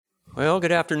Well,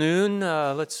 good afternoon.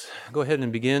 Let's go ahead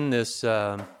and begin this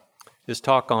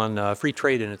talk on free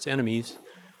trade and its enemies.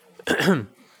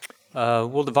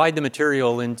 We'll divide the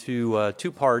material into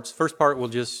two parts. First part, we'll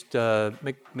just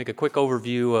make a quick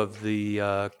overview of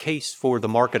the case for the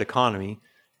market economy.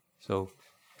 So,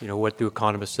 what do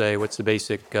economists say? What's the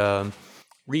basic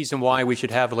reason why we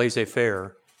should have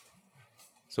laissez-faire?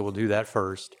 So we'll do that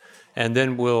first. And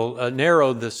then we'll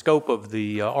narrow the scope of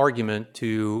the argument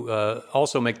to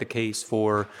also make the case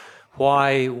for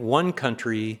why one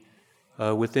country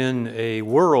within a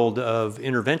world of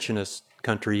interventionist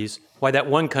countries, why that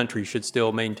one country should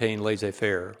still maintain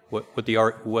laissez-faire,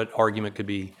 what argument could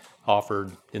be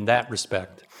offered in that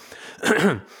respect.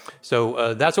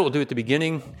 So that's what we'll do at the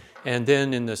beginning. And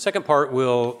then in the second part,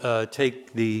 we'll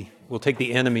take the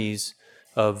enemies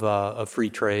of free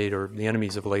trade, or the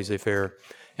enemies of laissez-faire.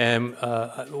 And,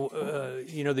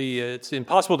 it's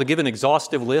impossible to give an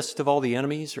exhaustive list of all the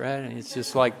enemies, right? It's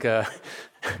just like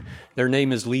their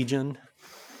name is Legion.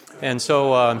 And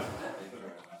so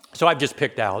I've just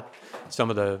picked out some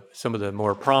of the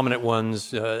more prominent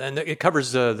ones, and it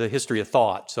covers the history of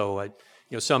thought. So,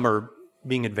 some are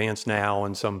being advanced now,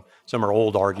 and some are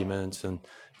old arguments, and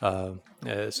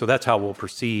so that's how we'll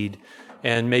proceed.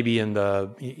 And maybe in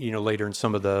the later in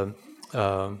some of the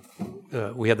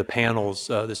we have the panels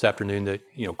this afternoon that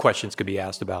questions could be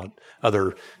asked about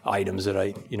other items that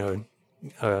I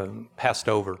passed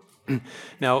over.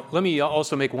 Now, let me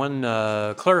also make one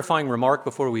clarifying remark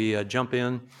before we jump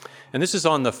in, and this is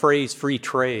on the phrase "free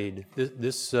trade."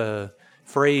 This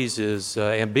phrase is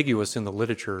ambiguous in the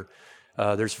literature.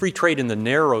 There's free trade in the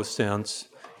narrow sense,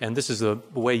 and this is the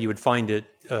way you would find it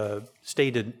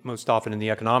stated most often in the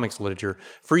economics literature.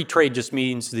 Free trade just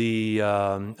means the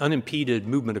unimpeded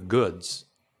movement of goods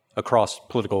across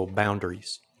political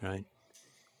boundaries, right?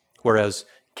 Whereas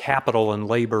capital and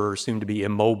labor seem to be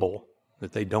immobile,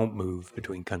 that they don't move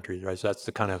between countries, right? So that's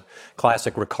the kind of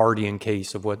classic Ricardian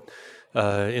case of what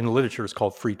in the literature is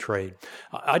called free trade.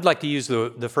 I'd like to use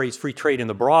the phrase free trade in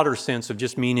the broader sense of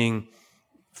just meaning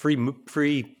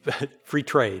free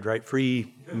trade, right?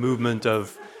 Free movement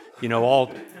of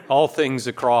all things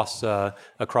across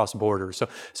borders.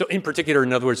 So in particular,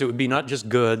 in other words, it would be not just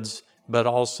goods, but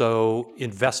also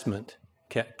investment.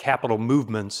 Capital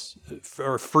movements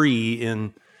are free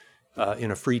in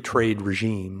a free trade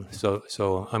regime.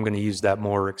 So I'm going to use that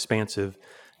more expansive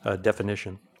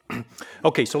definition.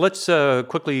 Okay, so let's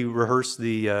quickly rehearse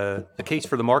the case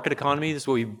for the market economy. This is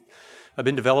what we've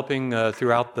been developing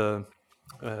throughout the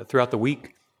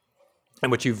week, and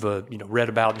what you've read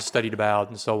about and studied about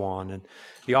and so on. And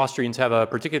the Austrians have a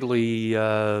particularly,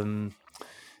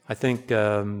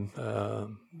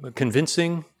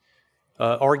 convincing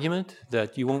argument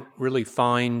that you won't really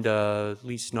find, at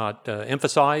least not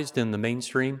emphasized in the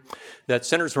mainstream, that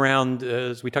centers around,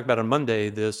 as we talked about on Monday,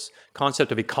 this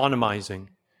concept of economizing.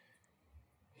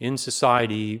 In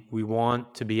society, we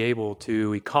want to be able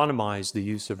to economize the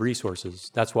use of resources.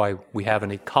 That's why we have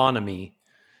an economy.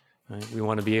 Right? We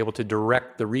want to be able to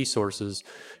direct the resources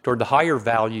toward the higher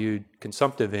valued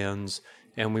consumptive ends,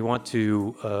 and we want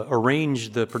to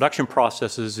arrange the production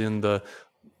processes in the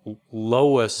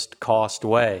lowest cost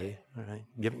way, right?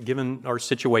 Given our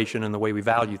situation and the way we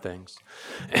value things.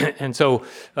 And so,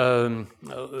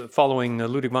 following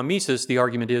Ludwig von Mises, the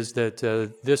argument is that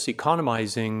this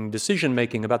economizing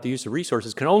decision-making about the use of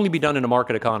resources can only be done in a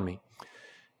market economy.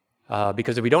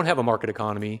 Because if we don't have a market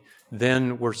economy,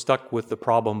 then we're stuck with the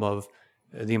problem of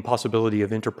the impossibility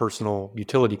of interpersonal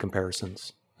utility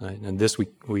comparisons. Right? And this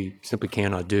we simply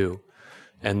cannot do.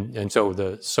 And so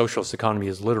the socialist economy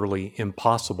is literally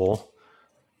impossible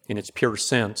in its pure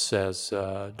sense, as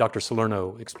Dr.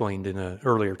 Salerno explained in an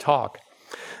earlier talk.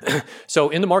 So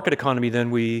in the market economy,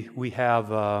 then we have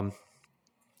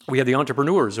the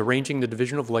entrepreneurs arranging the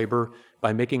division of labor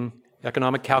by making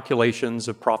economic calculations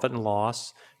of profit and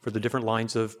loss for the different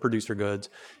lines of producer goods,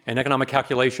 and economic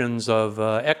calculations of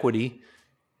equity,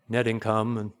 net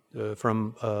income, and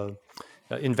from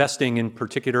investing in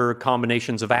particular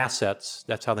combinations of assets.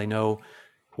 That's how they know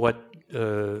what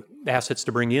assets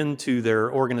to bring into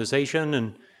their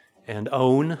organization and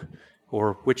own,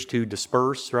 or which to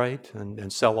disperse, right,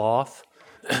 and sell off.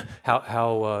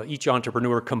 How each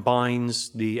entrepreneur combines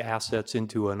the assets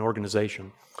into an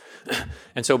organization.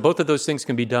 And so both of those things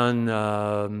can be done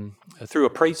through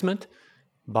appraisement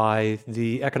by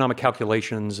the economic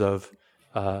calculations of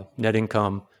net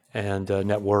income and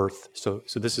net worth. So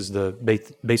this is the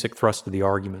basic thrust of the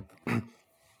argument.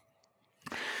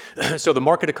 So the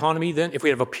market economy, then, if we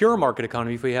have a pure market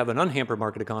economy, if we have an unhampered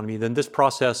market economy, then this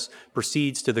process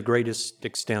proceeds to the greatest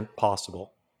extent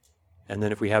possible. And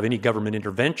then if we have any government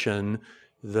intervention,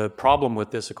 The problem with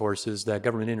this, of course, is that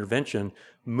government intervention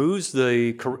moves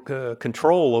the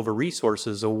control over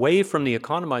resources away from the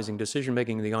economizing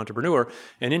decision-making of the entrepreneur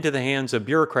and into the hands of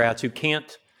bureaucrats who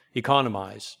can't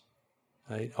economize.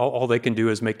 Right? All they can do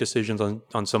is make decisions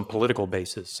on some political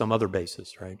basis, some other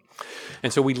basis, right?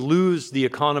 And so we lose the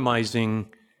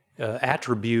economizing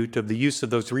attribute of the use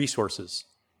of those resources.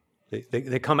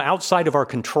 They come outside of our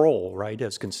control, right,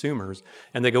 as consumers,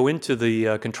 and they go into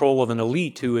the control of an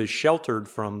elite who is sheltered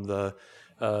from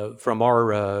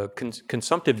our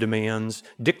consumptive demands,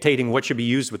 dictating what should be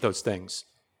used with those things.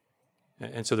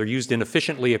 And so they're used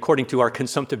inefficiently according to our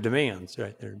consumptive demands,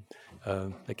 right?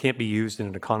 They can't be used in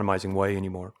an economizing way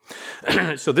anymore.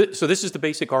 So this is the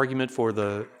basic argument for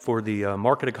the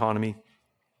market economy.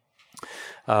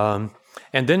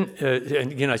 And then,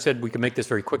 and again, I said we could make this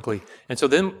very quickly. And so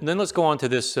then let's go on to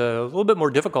this a little bit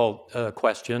more difficult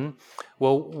question.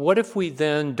 Well, what if we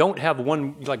then don't have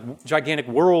one gigantic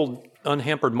world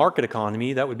unhampered market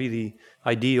economy? That would be the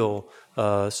ideal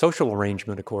social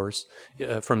arrangement, of course,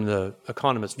 from the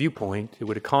economist's viewpoint. It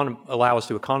would allow us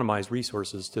to economize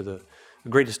resources to the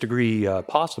greatest degree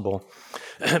possible.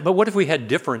 But what if we had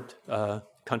different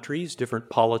countries, different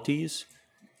polities?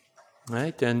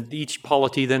 Right, and each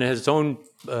polity then has its own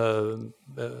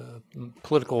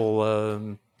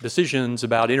political decisions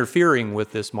about interfering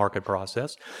with this market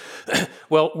process.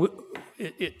 Well,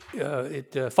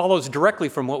 it follows directly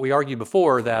from what we argued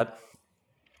before, that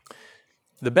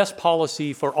the best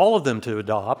policy for all of them to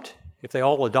adopt, if they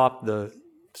all adopt the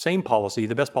same policy,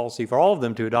 the best policy for all of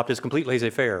them to adopt is complete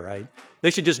laissez-faire, right? They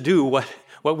should just do what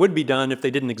would be done if they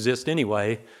didn't exist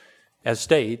anyway. As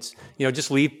states, just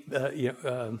leave, let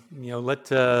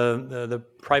the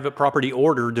private property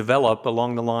order develop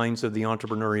along the lines of the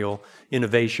entrepreneurial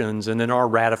innovations, and then our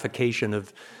ratification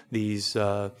of these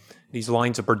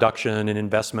lines of production and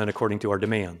investment according to our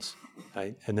demands.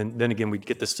 Right? And then again, we'd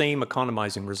get the same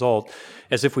economizing result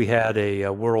as if we had a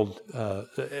world,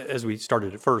 as we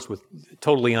started at first, with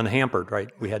totally unhampered. Right?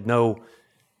 We had no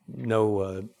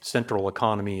central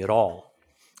economy at all.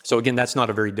 So again, that's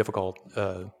not a very difficult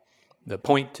the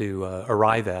point to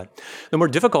arrive at. The more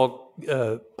difficult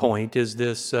point is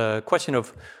this question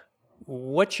of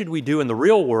what should we do in the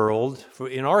real world,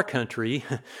 in our country,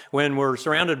 when we're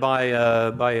surrounded by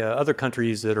other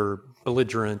countries that are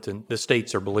belligerent, and the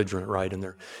states are belligerent, right? And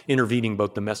they're intervening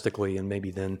both domestically and maybe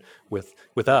then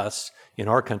with us in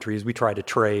our country as we try to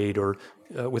trade or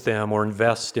with them, or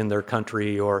invest in their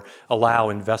country, or allow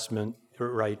investment,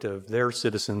 right, of their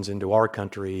citizens into our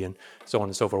country, and so on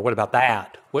and so forth. What about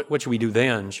that? What should we do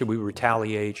then? Should we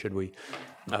retaliate? Should we,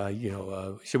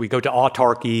 should we go to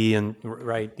autarky? And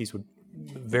right, these would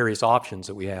various options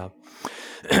that we have.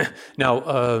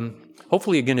 Now,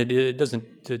 hopefully, again, it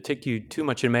doesn't take you too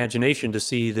much imagination to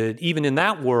see that even in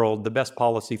that world, the best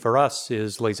policy for us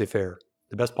is laissez-faire.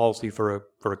 The best policy for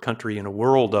a country in a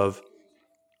world of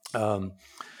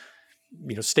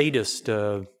statist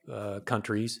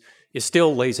countries is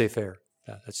still laissez-faire.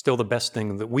 That's still the best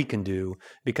thing that we can do,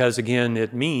 because, again,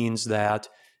 it means that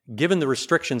given the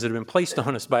restrictions that have been placed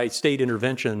on us by state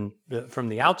intervention from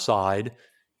the outside,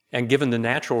 and given the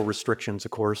natural restrictions,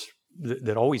 of course,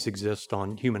 that always exist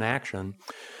on human action,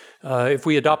 if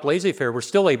we adopt laissez-faire, we're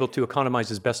still able to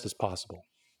economize as best as possible,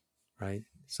 right?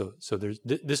 So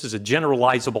this is a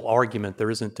generalizable argument. There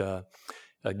isn't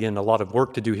again, a lot of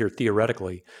work to do here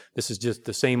theoretically. This is just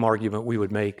the same argument we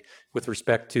would make with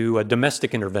respect to a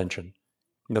domestic intervention.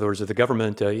 In other words, if the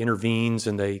government intervenes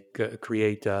and they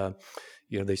create,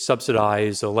 they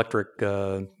subsidize electric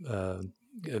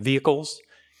vehicles,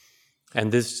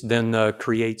 and this then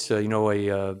creates,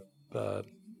 a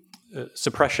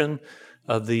suppression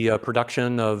of the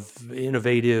production of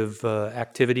innovative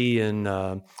activity in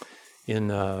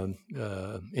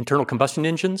internal combustion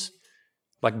engines,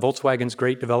 like Volkswagen's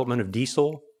great development of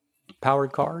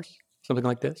diesel-powered cars, something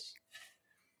like this.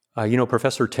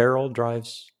 Professor Terrell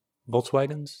drives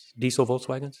Volkswagens, diesel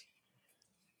Volkswagens.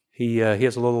 He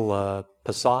has a little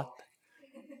Passat.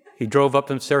 He drove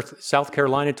up in South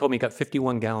Carolina, told me he got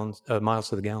 51 miles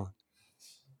to the gallon.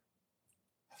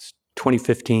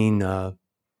 2015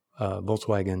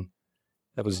 Volkswagen.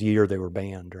 That was the year they were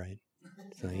banned, right?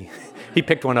 So he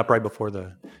picked one up right before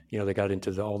they got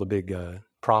into all the big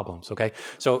problems. Okay,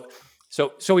 so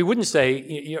we wouldn't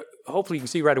say. Hopefully, you can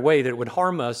see right away that it would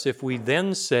harm us if we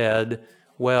then said,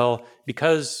 well,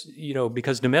 because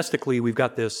domestically we've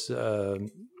got this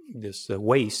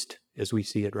waste, as we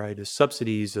see it, right, as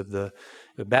subsidies of the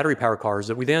battery power cars,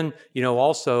 that we then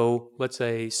also, let's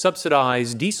say,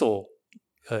 subsidize diesel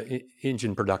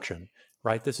engine production,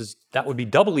 right? That would be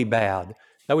doubly bad.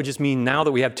 That would just mean now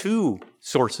that we have two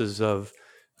sources of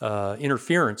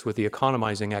interference with the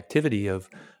economizing activity of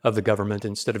the government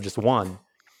instead of just one.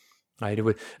 Right? It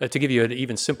would, to give you an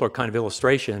even simpler kind of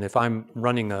illustration, if I'm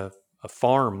running a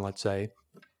farm, let's say,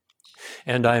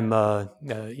 and I'm,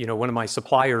 one of my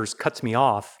suppliers cuts me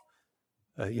off.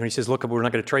 He says, "Look, we're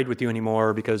not going to trade with you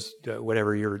anymore because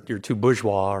whatever, you're too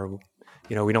bourgeois, or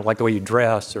we don't like the way you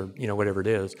dress, or whatever it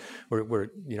is."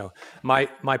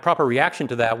 My proper reaction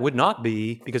to that would not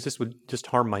be, because this would just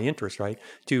harm my interest, right?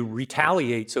 To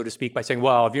retaliate, so to speak, by saying,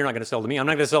 "Well, if you're not going to sell to me, I'm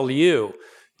not going to sell to you.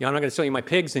 I'm not going to sell you my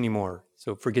pigs anymore.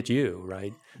 So forget you,"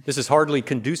 right? This is hardly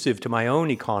conducive to my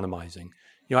own economizing.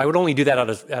 I would only do that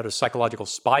out of psychological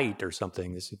spite or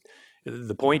something.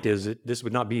 The point is that this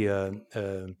would not be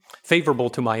favorable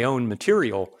to my own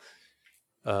material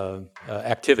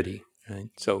activity. Right?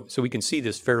 So we can see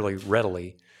this fairly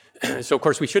readily. So of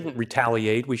course we shouldn't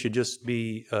retaliate. We should just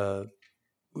be.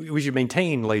 We should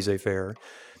maintain laissez-faire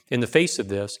in the face of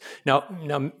this. Now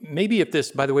maybe if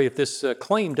this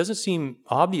claim doesn't seem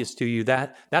obvious to you,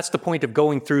 that's the point of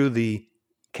going through the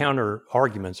counter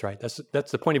arguments, right?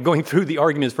 That's the point of going through the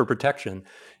arguments for protection.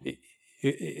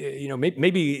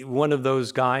 Maybe one of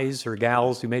those guys or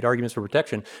gals who made arguments for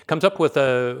protection comes up with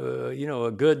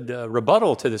a good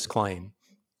rebuttal to this claim.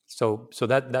 So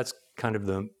that's kind of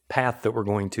the path that we're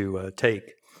going to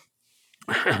take.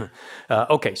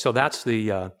 Okay, so that's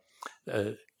the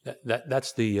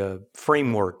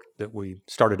framework that we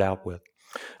started out with.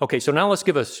 Okay, so now let's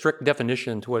give a strict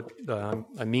definition to what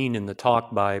I mean in the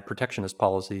talk by protectionist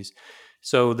policies.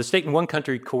 So the state in one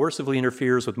country coercively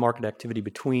interferes with market activity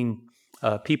between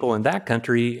people in that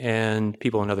country and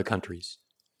people in other countries.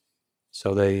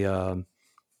 So they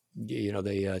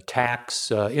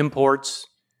tax imports,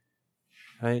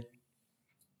 right?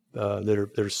 That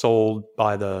are sold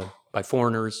by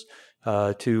foreigners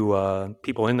to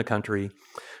people in the country,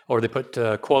 or they put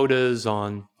quotas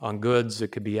on goods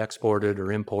that could be exported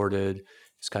or imported,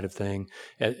 this kind of thing.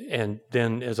 And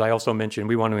then, as I also mentioned,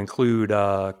 we want to include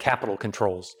capital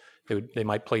controls. They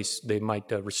might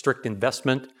restrict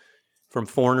investment from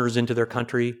foreigners into their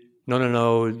country.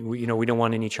 No. We don't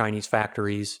want any Chinese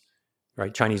factories,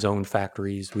 right? Chinese-owned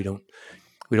factories. We don't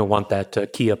want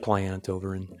that Kia plant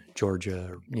over in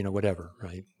Georgia, or whatever,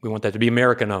 right? We want that to be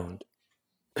American-owned.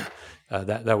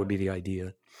 That would be the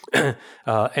idea,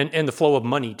 and the flow of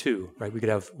money too, right? We could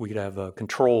have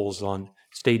controls on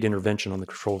state intervention on the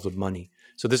controls of money.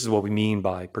 So this is what we mean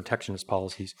by protectionist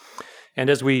policies. And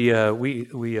as we're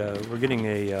getting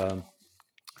a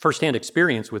firsthand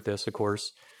experience with this, of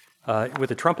course, with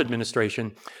the Trump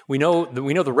administration, we know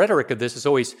the rhetoric of this is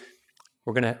always,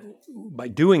 by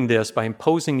doing this, by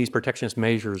imposing these protectionist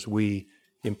measures, we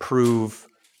improve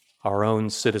our own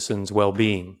citizens'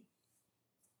 well-being.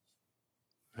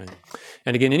 Right.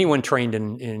 And again, anyone trained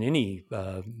in any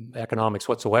economics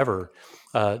whatsoever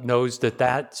knows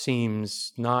that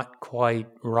seems not quite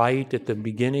right at the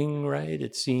beginning, right?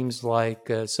 It seems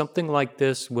like something like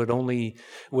this would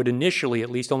initially at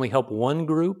least only help one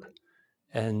group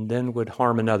and then would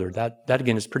harm another. That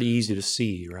again is pretty easy to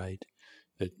see, right?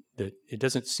 That it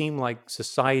doesn't seem like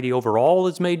society overall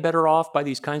is made better off by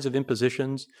these kinds of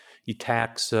impositions. You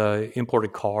tax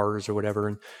imported cars or whatever,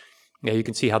 and you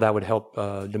can see how that would help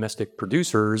domestic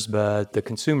producers, but the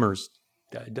consumers,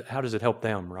 how does it help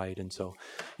them, right? And so,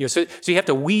 so you have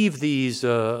to weave these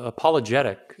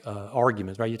apologetic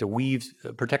arguments, right? You have to weave,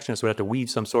 protectionists would have to weave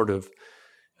some sort of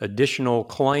additional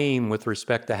claim with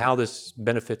respect to how this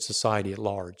benefits society at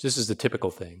large. This is the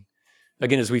typical thing.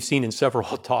 Again, as we've seen in several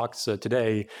talks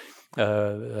today,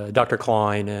 Dr.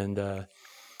 Klein and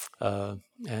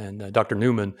Dr.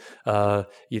 Newman,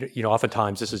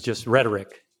 oftentimes this is just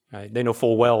rhetoric. Right? They know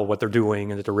full well what they're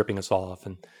doing and that they're ripping us off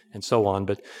and so on.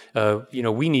 But,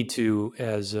 we need to,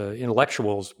 as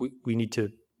intellectuals, we need to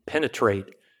penetrate.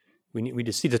 We need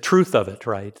to see the truth of it,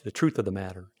 right? The truth of the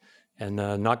matter, and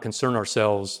not concern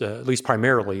ourselves, at least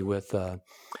primarily, with the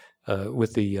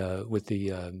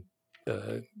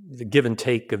give and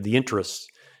take of the interests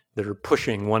that are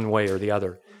pushing one way or the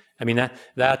other. I mean,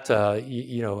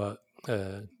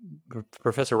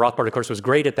 Professor Rothbard, of course, was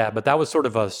great at that, but that was sort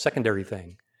of a secondary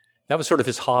thing. That was sort of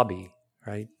his hobby,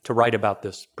 right? To write about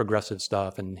this progressive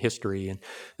stuff and history. And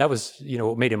that was,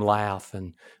 what made him laugh,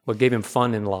 and what gave him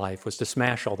fun in life was to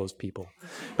smash all those people.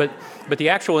 But the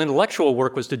actual intellectual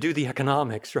work was to do the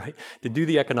economics, right? To do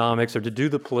the economics, or to do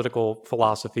the political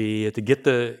philosophy, to get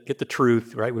the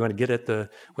truth, right? We want to get at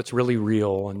what's really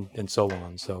real and so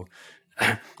on. So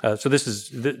this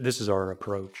is our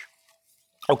approach.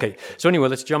 Okay, so anyway,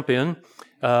 let's jump in.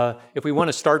 If we want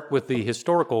to start with the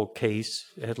historical case,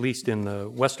 at least in the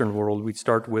Western world, we'd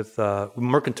start with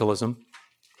mercantilism.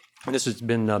 And this has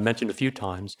been mentioned a few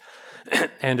times.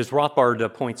 And as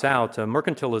Rothbard points out,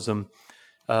 mercantilism,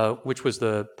 which was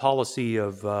the policy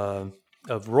of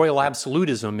royal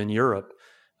absolutism in Europe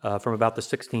from about the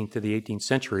 16th to the 18th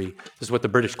century, is what the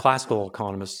British classical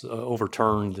economists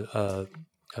overturned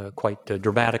quite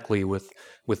dramatically with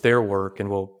their work, and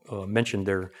we'll mention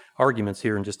their arguments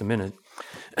here in just a minute.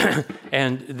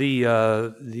 And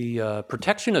the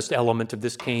protectionist element of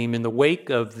this came in the wake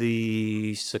of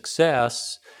the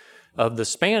success of the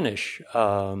Spanish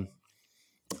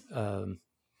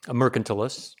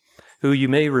mercantilists, who you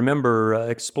may remember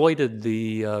exploited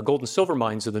the gold and silver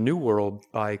mines of the New World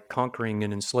by conquering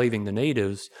and enslaving the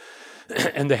natives.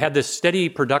 And they had this steady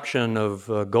production of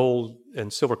gold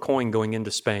and silver coin going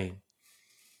into Spain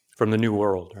from the New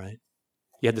World, right?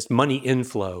 You had this money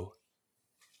inflow.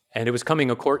 And it was coming,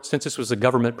 of course, since this was a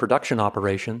government production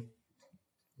operation,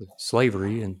 with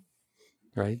slavery, and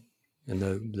right? And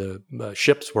the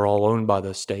ships were all owned by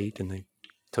the state, and they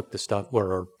took the stuff,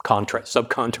 or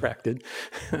subcontracted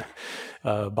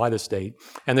by the state,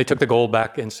 and they took the gold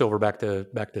back and silver back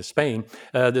to Spain.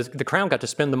 The crown got to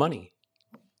spend the money.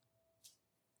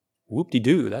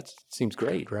 Whoop-de-doo, that seems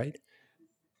great, right?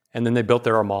 And then they built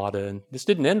their armada, and this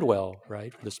didn't end well,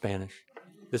 right, for the Spanish.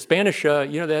 The Spanish,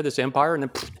 they had this empire, and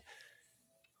then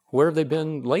where have they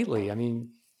been lately? I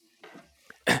mean,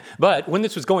 but when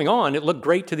this was going on, it looked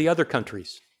great to the other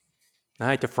countries,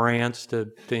 right? To France,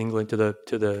 to England, to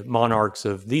the monarchs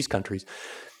of these countries.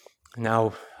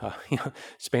 Now,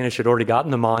 Spanish had already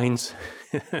gotten the mines,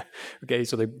 okay,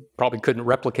 so they probably couldn't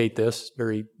replicate this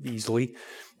very easily,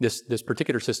 this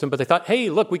particular system. But they thought, hey,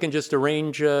 look, we can just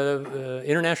arrange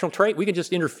international trade. We can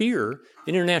just interfere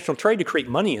in international trade to create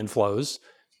money inflows.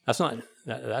 That's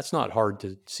not hard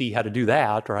to see how to do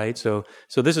that, right? So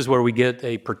this is where we get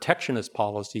a protectionist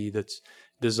policy that's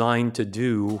designed to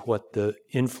do what the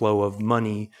inflow of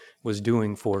money was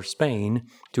doing for Spain,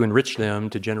 to enrich them,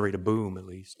 to generate a boom at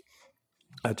least.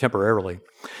 Temporarily.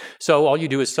 So all you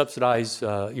do is subsidize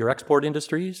your export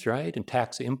industries, right, and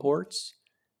tax imports,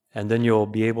 and then you'll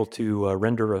be able to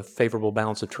render a favorable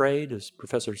balance of trade, as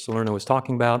Professor Salerno was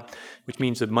talking about, which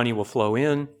means that money will flow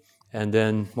in, and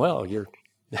then, well, you're,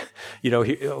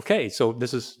 okay, so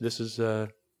this is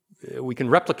we can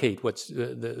replicate what's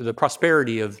the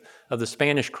prosperity of the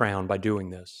Spanish crown by doing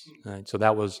this. Right? So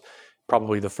that was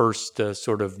probably the first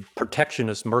sort of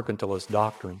protectionist mercantilist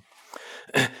doctrine.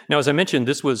 Now, as I mentioned,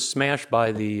 this was smashed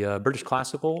by the British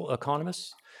classical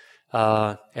economists,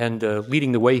 and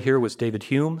leading the way here was David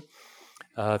Hume.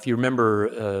 If you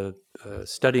remember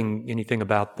studying anything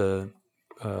about the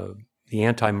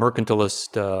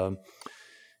anti-mercantilist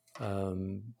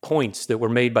points that were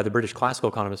made by the British classical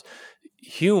economists,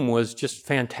 Hume was just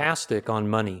fantastic on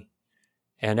money,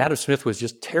 and Adam Smith was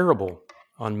just terrible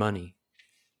on money.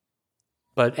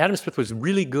 But Adam Smith was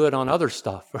really good on other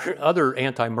stuff, other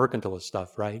anti-mercantilist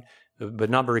stuff, right? But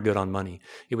not very good on money.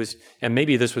 And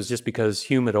maybe this was just because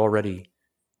Hume had already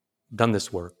done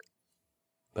this work.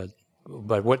 But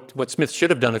what Smith should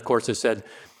have done, of course, is said,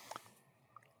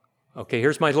 okay,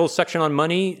 here's my little section on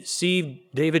money. See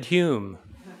David Hume,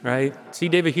 right? See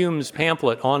David Hume's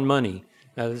pamphlet on money.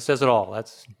 It says it all.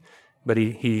 But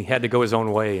he had to go his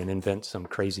own way and invent some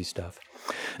crazy stuff.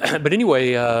 But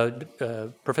anyway,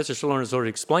 Professor Salerno has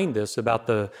already explained this about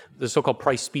the so-called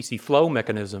price-specie flow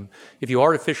mechanism. If you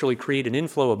artificially create an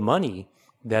inflow of money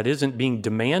that isn't being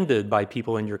demanded by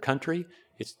people in your country,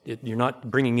 you're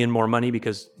not bringing in more money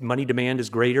because money demand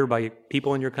is greater by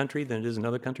people in your country than it is in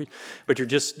other countries, but you're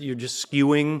just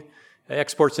skewing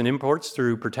exports and imports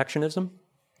through protectionism.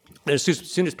 And as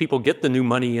soon as people get the new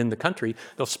money in the country,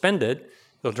 they'll spend it,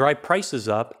 they'll drive prices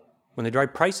up. When they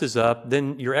drive prices up,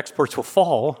 then your exports will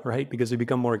fall, right, because they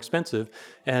become more expensive,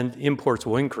 and imports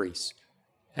will increase.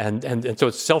 And so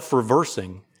it's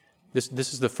self-reversing. This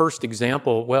is the first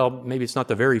example, well, maybe it's not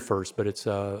the very first, but it's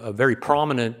a very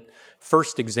prominent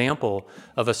first example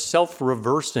of a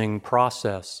self-reversing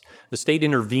process. The state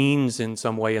intervenes in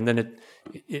some way, and then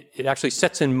it actually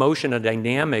sets in motion a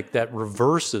dynamic that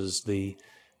reverses the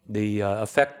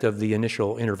effect of the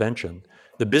initial intervention.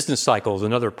 The business cycle is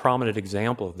another prominent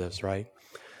example of this, right?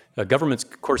 Governments,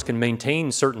 of course, can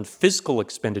maintain certain fiscal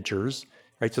expenditures,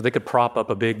 right? So they could prop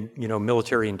up a big,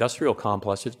 military-industrial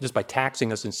complex just by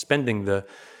taxing us and spending the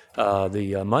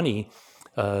money,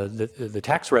 the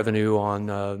tax revenue on,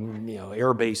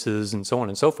 air bases and so on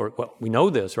and so forth. Well, we know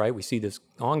this, right? We see this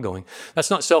ongoing. That's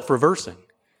not self-reversing.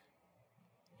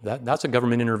 That's a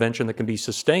government intervention that can be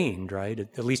sustained, right?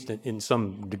 At least in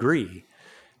some degree.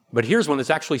 But here's one that's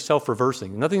actually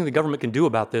self-reversing. Nothing the government can do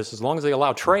about this, as long as they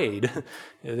allow trade,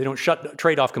 they don't shut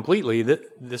trade off completely,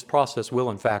 this process will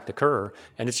in fact occur.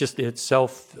 And it's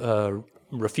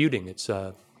self-refuting.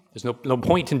 There's no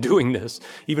point in doing this,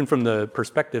 even from the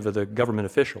perspective of the government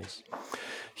officials.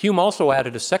 Hume also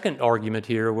added a second argument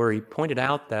here where he pointed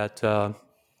out that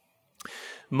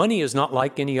money is not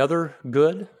like any other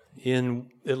good in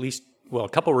at least, well, a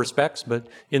couple of respects, but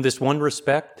in this one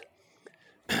respect,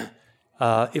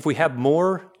 if we have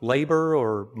more labor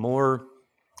or more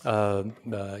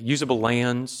usable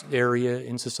lands area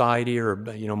in society, or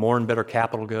more and better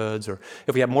capital goods, or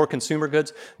if we have more consumer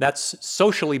goods, that's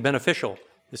socially beneficial.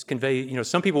 This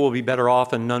some people will be better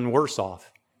off and none worse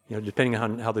off, depending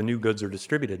on how the new goods are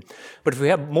distributed. But if we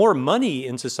have more money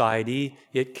in society,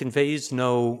 it conveys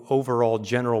no overall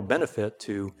general benefit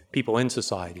to people in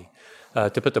society.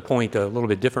 To put the point a little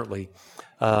bit differently,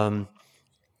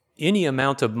 any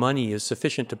amount of money is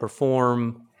sufficient to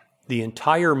perform the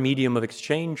entire medium of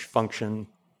exchange function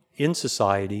in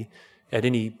society at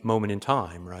any moment in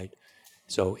time, right?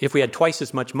 So if we had twice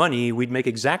as much money, we'd make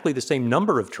exactly the same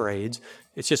number of trades.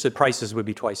 It's just that prices would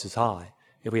be twice as high.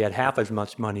 If we had half as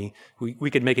much money,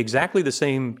 we could make exactly the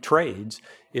same trades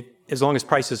as long as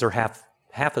prices are half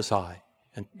as high.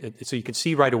 And so you can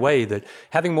see right away that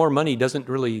having more money doesn't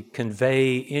really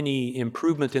convey any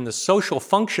improvement in the social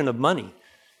function of money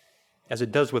as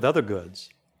it does with other goods.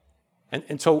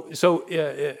 And so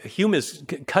Hume is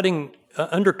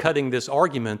undercutting this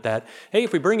argument that, hey,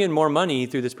 if we bring in more money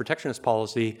through this protectionist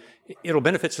policy, it'll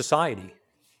benefit society.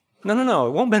 No,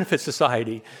 it won't benefit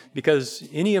society, because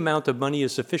any amount of money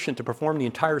is sufficient to perform the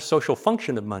entire social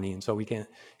function of money. And so we can't,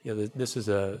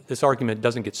 this argument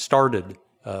doesn't get started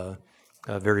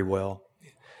very well.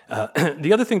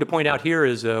 The other thing to point out here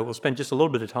is we'll spend just a little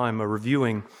bit of time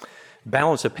reviewing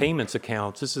balance of payments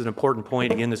accounts. This is an important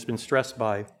point, again, that's been stressed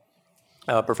by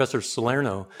Professor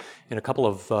Salerno in a couple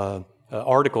of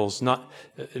articles, not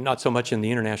so much in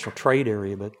the international trade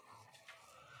area, but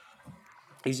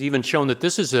he's even shown that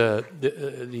this is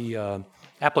the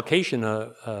application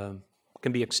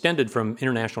can be extended from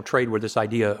international trade where this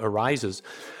idea arises.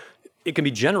 It can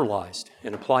be generalized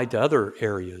and applied to other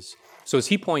areas. So as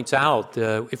he points out,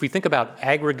 if we think about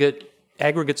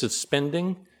aggregates of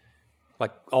spending,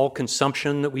 like all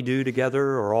consumption that we do together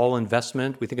or all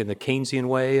investment, we think in the Keynesian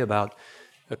way about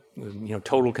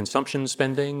total consumption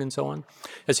spending and so on.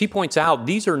 As he points out,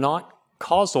 these are not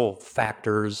causal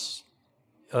factors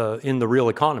in the real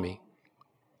economy.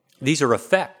 These are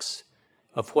effects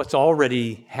of what's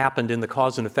already happened in the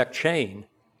cause and effect chain,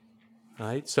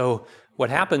 right? So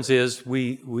what happens is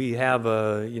we have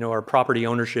our property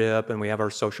ownership, and we have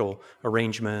our social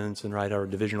arrangements, and our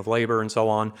division of labor and so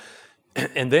on.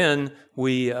 And then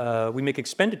we make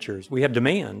expenditures. We have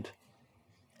demand,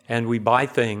 and we buy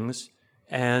things,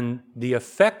 and the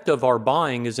effect of our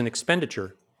buying is an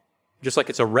expenditure, just like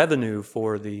it's a revenue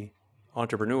for the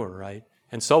entrepreneur, right?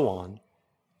 And so on.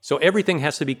 So everything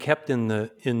has to be kept in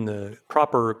the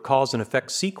proper cause and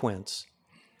effect sequence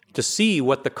to see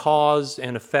what the cause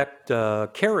and effect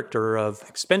character of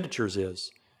expenditures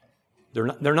is.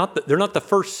 They're not the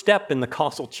first step in the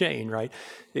causal chain, right?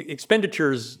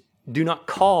 Expenditures do not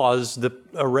cause the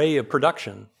array of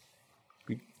production.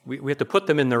 We have to put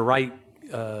them in their right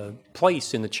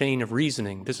place in the chain of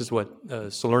reasoning. This is what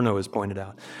Salerno has pointed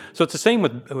out. So it's the same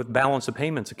with balance of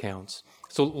payments accounts.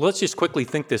 So let's just quickly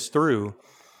think this through.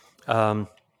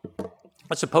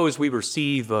 Let's suppose we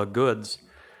receive goods.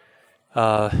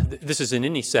 This is in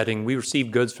any setting. We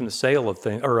receive goods from the sale of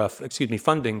things, or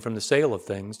funding from the sale of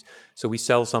things. So we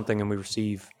sell something and we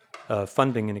receive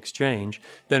funding in exchange.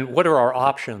 Then what are our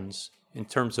options in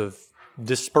terms of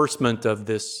disbursement of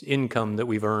this income that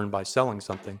we've earned by selling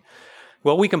something?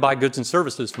 Well, we can buy goods and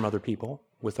services from other people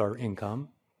with our income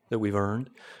that we've earned.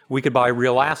 We could buy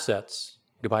real assets.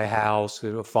 We could buy a house,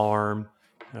 a farm,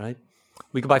 right?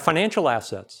 We could buy financial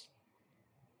assets.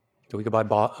 So we could buy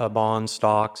bonds,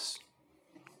 stocks,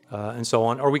 and so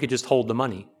on, or we could just hold the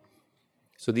money.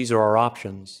 So these are our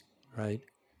options, right?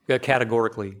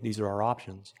 Categorically, these are our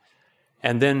options.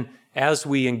 And then as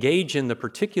we engage in the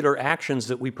particular actions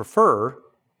that we prefer,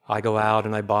 I go out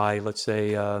and I buy, let's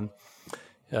say,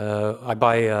 I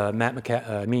buy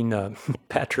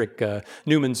Patrick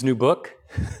Newman's new book.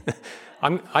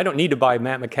 I don't need to buy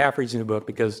Matt McCaffrey's new book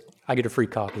because I get a free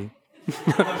copy.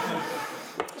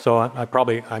 So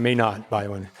I may not buy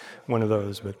one of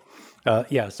those, but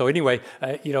so anyway,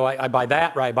 I buy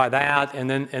that, right? I buy that, and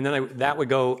then that would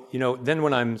go, then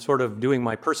when I'm sort of doing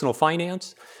my personal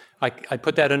finance, I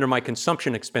put that under my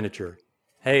consumption expenditure.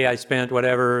 Hey, I spent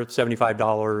whatever,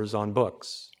 $75 on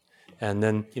books. And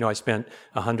then, I spent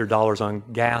 $100 on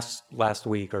gas last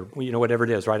week, or, whatever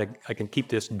it is, right? I can keep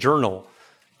this journal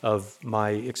of my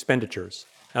expenditures.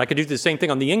 And I could do the same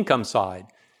thing on the income side.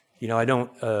 I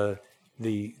don't,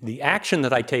 the action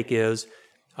that I take is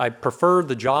I prefer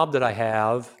the job that I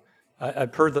have. I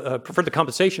prefer the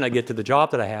compensation I get to the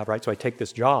job that I have, right? So I take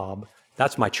this job.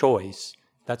 That's my choice.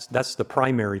 That's the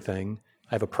primary thing.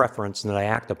 I have a preference and then I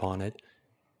act upon it.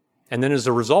 And then as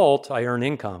a result, I earn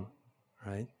income,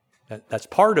 right? That's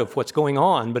part of what's going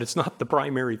on, but it's not the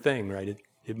primary thing, right?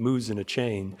 It moves in a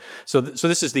chain. So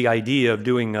this is the idea of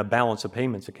doing a balance of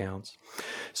payments accounts.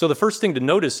 So the first thing to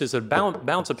notice is a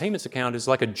balance of payments account is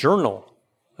like a journal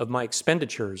of my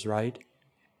expenditures, right?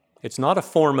 It's not a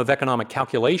form of economic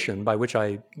calculation by which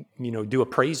I, do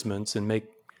appraisements and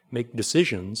make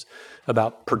decisions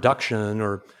about production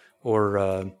or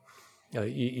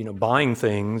buying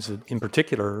things in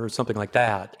particular or something like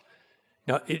that.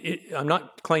 Now, I'm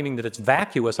not claiming that it's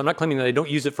vacuous. I'm not claiming that I don't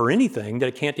use it for anything, that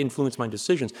it can't influence my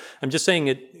decisions. I'm just saying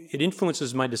it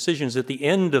influences my decisions at the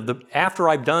end after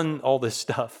I've done all this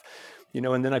stuff,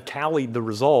 and then I've tallied the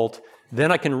result. Then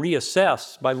I can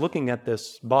reassess by looking at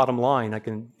this bottom line. I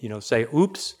can, say,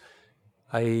 oops,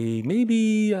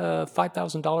 maybe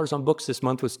 $5,000 on books this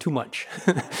month was too much.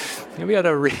 Maybe I ought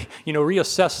to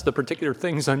reassess the particular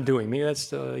things I'm doing. Maybe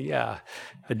that's, I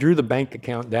drew the bank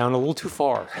account down a little too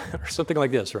far or something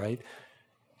like this, right?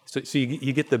 So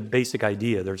you get the basic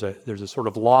idea. There's a sort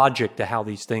of logic to how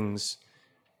these things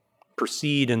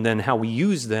proceed and then how we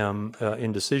use them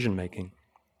in decision making.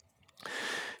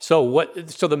 So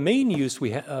the main use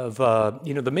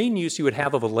the main use you would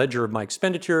have of a ledger of my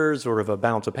expenditures or of a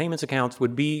balance of payments accounts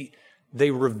would be they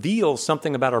reveal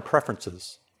something about our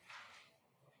preferences.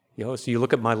 So you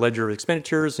look at my ledger of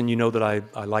expenditures and you know that I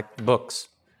like books,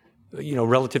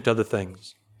 relative to other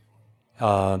things.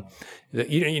 I'm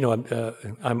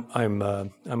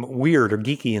weird or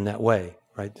geeky in that way,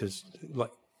 right? There's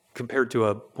compared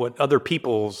to what other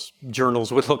people's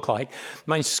journals would look like.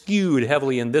 Mine's skewed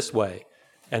heavily in this way.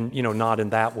 And, not in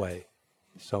that way.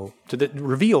 So that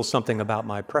reveals something about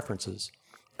my preferences.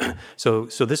 So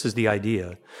this is the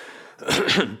idea.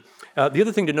 The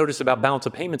other thing to notice about balance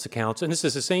of payments accounts, and this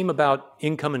is the same about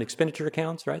income and expenditure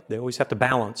accounts, right? They always have to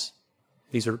balance.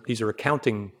 These are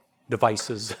accounting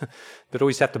devices that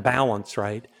always have to balance,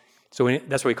 right? So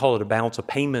that's why we call it a balance of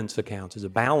payments accounts, is a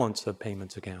balance of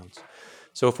payments accounts.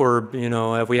 So if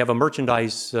we have a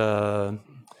merchandise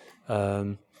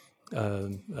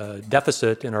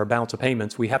deficit in our balance of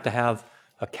payments, we have to have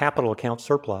a capital account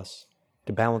surplus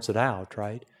to balance it out,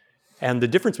 right? And the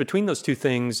difference between those two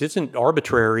things isn't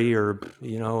arbitrary or,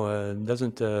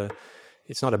 it's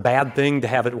not a bad thing to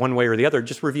have it one way or the other. It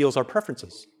just reveals our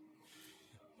preferences.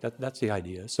 That's the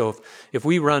idea. So if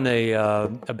we run a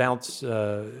balance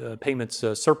payments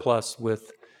surplus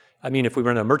if we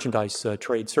run a merchandise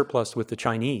trade surplus with the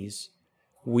Chinese,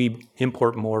 we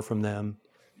import more from them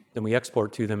than we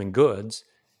export to them in goods.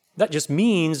 That just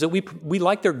means that we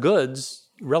like their goods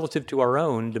relative to our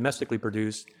own domestically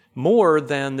produced more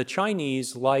than the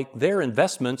Chinese like their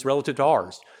investments relative to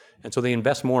ours. And so they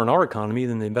invest more in our economy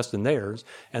than they invest in theirs.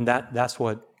 And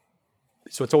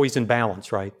so it's always in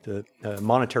balance, right? The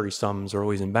monetary sums are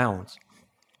always in balance.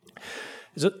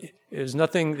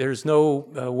 There's no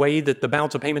way that the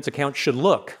balance of payments account should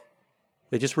look.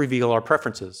 They just reveal our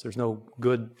preferences. There's no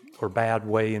good or bad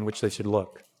way in which they should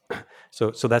look.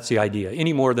 So that's the idea.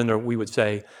 Any more than we would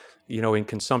say, in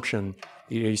consumption,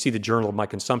 you see the journal of my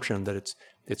consumption, that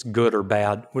it's good or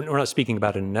bad. We're not speaking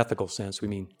about it in an ethical sense. We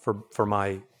mean for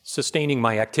my sustaining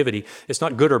my activity, it's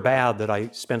not good or bad that I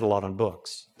spend a lot on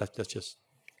books. That's just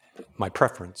my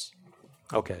preference.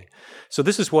 Okay. So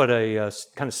this is what a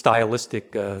kind of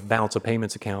stylistic balance of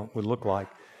payments account would look like.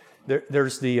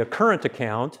 There's the current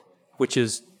account, which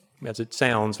is, as it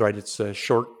sounds, right, it's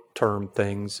short-term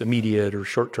things, immediate or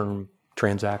short-term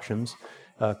transactions,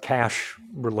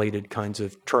 cash-related kinds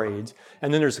of trades.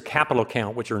 And then there's a capital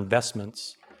account, which are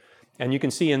investments. And you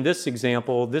can see in this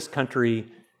example, this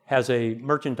country has a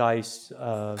merchandise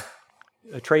a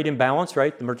trade imbalance,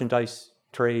 right? The merchandise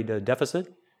trade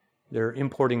deficit. They're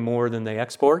importing more than they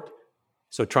export.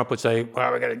 So Trump would say,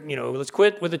 well, we got to, let's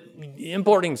quit with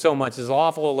importing so much. It's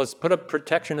awful. Let's put up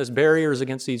protectionist barriers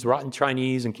against these rotten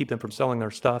Chinese and keep them from selling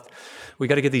their stuff. We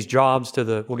got to get these jobs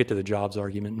we'll get to the jobs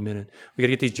argument in a minute. We got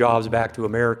to get these jobs back to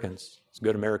Americans. It's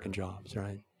good American jobs,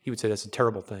 right? He would say that's a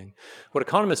terrible thing. What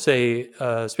economists say,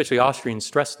 especially Austrians,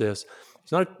 stress this.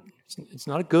 It's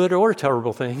not a good or a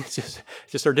terrible thing. It's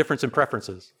just our difference in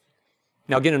preferences.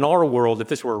 Now, again, in our world, if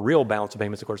this were a real balance of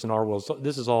payments, of course, in our world,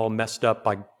 this is all messed up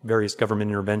by various government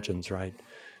interventions, right?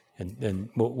 And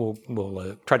we'll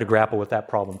try to grapple with that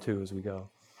problem too as we go.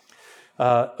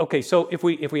 Okay, so if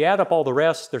we add up all the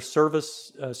rest, there's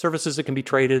services that can be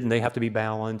traded and they have to be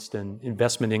balanced, and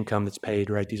investment income that's paid,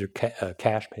 right? These are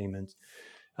cash payments,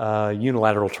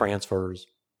 unilateral transfers.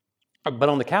 But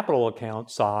on the capital account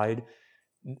side,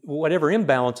 whatever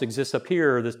imbalance exists up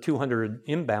here, this 200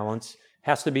 imbalance,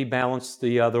 has to be balanced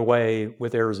the other way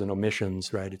with errors and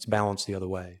omissions, right? It's balanced the other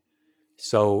way.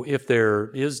 So if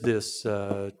there is this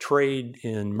trade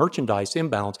in merchandise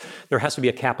imbalance, there has to be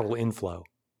a capital inflow.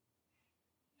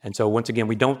 And so once again,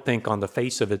 we don't think on the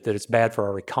face of it that it's bad for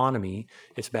our economy.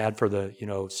 It's bad for the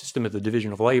system of the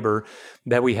division of labor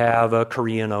that we have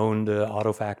Korean-owned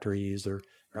auto factories, or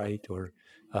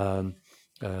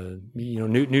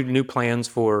new plans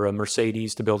for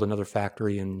Mercedes to build another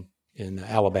factory in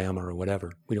Alabama or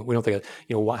whatever. We don't think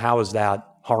how is that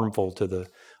harmful to the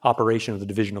operation of the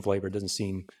division of labor? It doesn't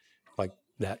seem like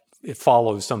that. It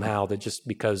follows somehow that just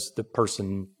because the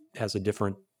person has a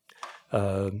different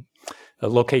a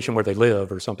location where they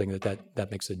live or something, that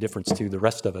makes a difference to the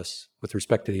rest of us with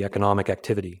respect to the economic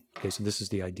activity. Okay, so this is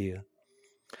the idea.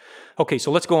 Okay,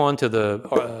 so let's go on to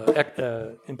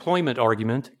the employment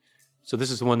argument. So this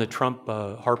is the one that Trump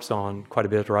harps on quite a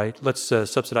bit, right? Let's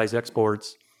subsidize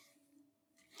exports,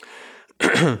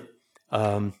 and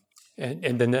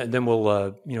then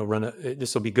we'll run.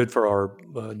 This will be good for our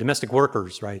domestic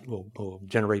workers, right? We'll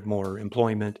generate more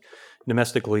employment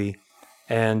domestically.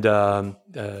 And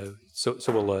so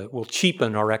we'll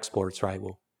cheapen our exports, right?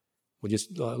 We'll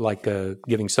just like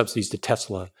giving subsidies to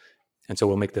Tesla, and so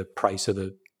we'll make the price of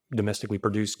the domestically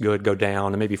produced good go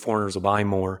down, and maybe foreigners will buy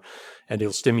more, and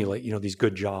it'll stimulate these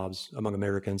good jobs among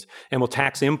Americans. And we'll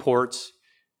tax imports,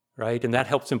 right? And that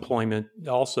helps employment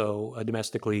also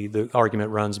domestically. The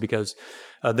argument runs because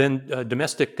then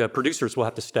domestic producers will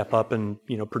have to step up and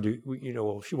produce.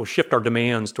 We'll shift our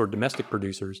demands toward domestic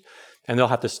producers, and they'll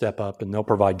have to step up and they'll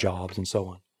provide jobs and so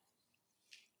on.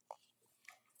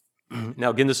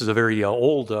 Now, again, this is a very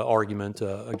old argument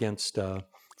against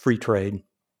free trade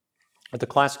that the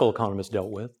classical economists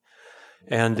dealt with,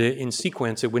 and in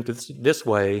sequence, it went this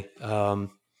way.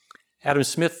 Adam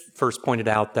Smith first pointed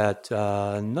out that,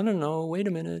 no, wait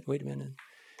a minute.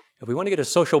 If we want to get a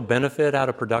social benefit out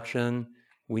of production,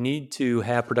 we need to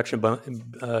have production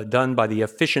done by the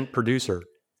efficient producer.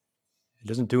 It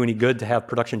doesn't do any good to have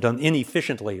production done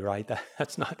inefficiently, right?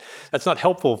 That's not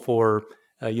helpful for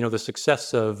the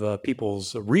success of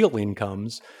people's real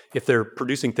incomes. If they're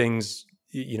producing things,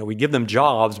 we give them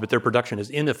jobs, but their production is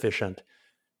inefficient.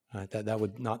 That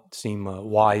would not seem a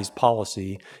wise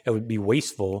policy. It would be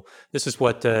wasteful. This is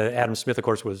what Adam Smith, of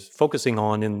course, was focusing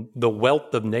on in The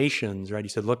Wealth of Nations, right? He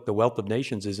said, look, the wealth of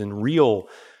nations is in real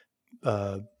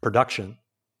production.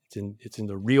 It's in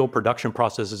the real production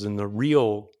processes, in the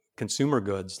real consumer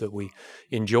goods that we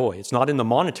enjoy. It's not in the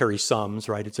monetary sums,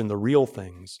 right? It's in the real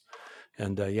things.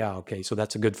 And so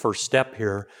that's a good first step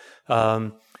here.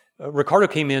 Ricardo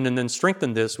came in and then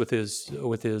strengthened this with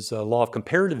his law of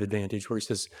comparative advantage, where he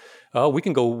says, we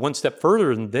can go one step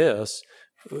further than this.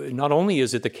 Not only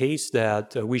is it the case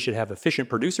that we should have efficient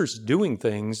producers doing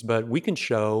things, but we can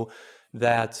show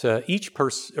that each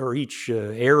person or each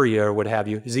area or what have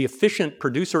you is the efficient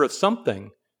producer of something.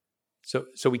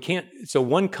 So we can't. So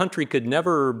one country could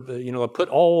never, put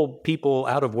all people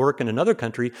out of work in another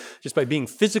country just by being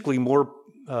physically more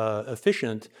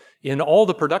efficient in all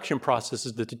the production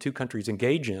processes that the two countries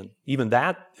engage in. Even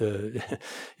that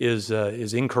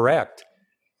is incorrect.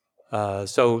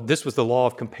 So this was the law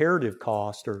of comparative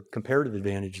cost or comparative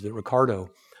advantage that Ricardo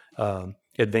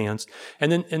advanced,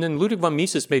 and then Ludwig von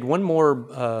Mises made one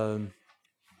more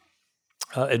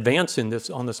advance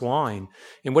on this line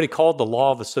in what he called the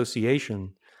law of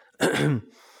association,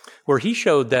 where he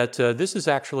showed that this is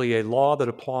actually a law that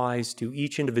applies to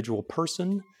each individual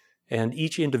person and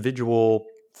each individual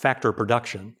factor of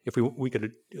production. If we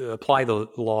could apply the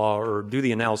law or do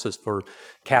the analysis for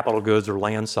capital goods or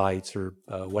land sites or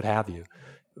what have you.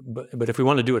 But if we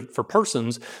want to do it for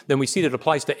persons, then we see that it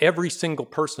applies to every single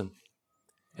person.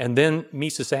 And then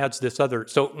Mises adds this other.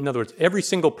 So in other words, every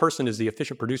single person is the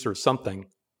efficient producer of something,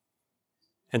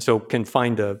 and so can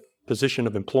find a position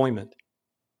of employment.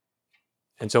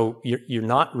 And so you're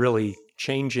not really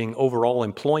changing overall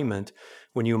employment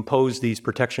when you impose these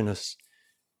protectionist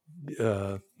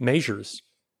measures.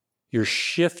 You're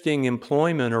shifting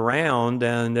employment around,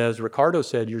 and as Ricardo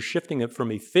said, you're shifting it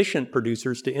from efficient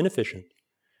producers to inefficient.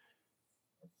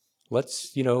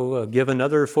 Let's, give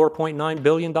another $4.9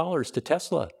 billion to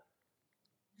Tesla.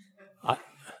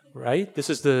 Right? This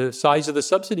is the size of the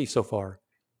subsidy so far.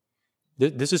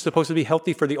 This is supposed to be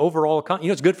healthy for the overall economy.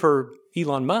 It's good for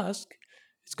Elon Musk.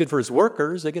 It's good for his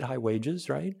workers. They get high wages,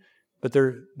 right? But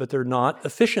they're not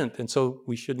efficient, and so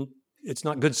we shouldn't. It's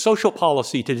not good social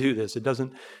policy to do this. It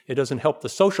doesn't help the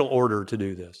social order to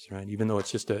do this, right? Even though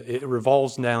it's it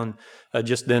revolves down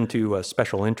just then to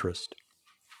special interest.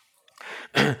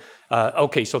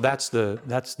 Okay, so that's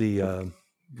the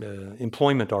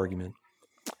employment argument.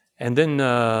 And then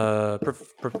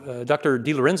Dr.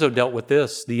 DiLorenzo dealt with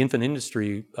this, the infant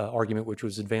industry argument, which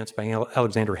was advanced by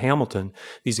Alexander Hamilton.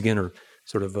 These, again, are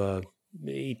sort of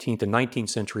 18th and 19th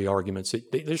century arguments.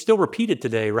 They're still repeated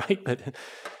today, right? But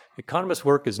economists'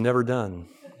 work is never done.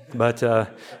 But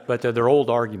they're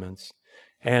old arguments.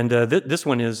 And this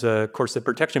one is, of course, that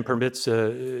protection permits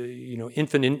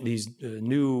these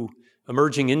new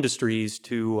emerging industries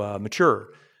to mature.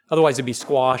 Otherwise, it'd be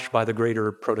squashed by the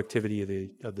greater productivity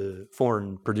of the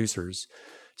foreign producers.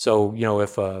 So,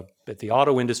 if the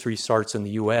auto industry starts in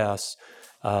the U.S.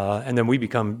 And then we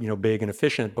become big and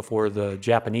efficient before the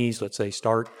Japanese, let's say,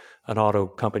 start an auto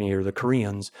company, or the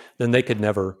Koreans, then they could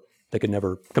never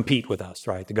compete with us,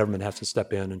 right? The government has to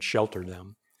step in and shelter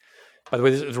them. By the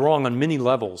way, this is wrong on many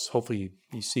levels. Hopefully,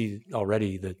 you see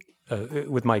already that.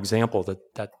 With my example,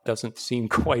 that doesn't seem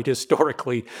quite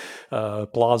historically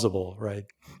plausible, right?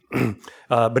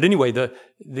 But anyway,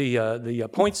 the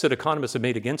points that economists have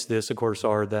made against this, of course,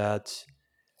 are that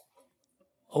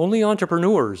only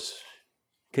entrepreneurs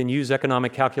can use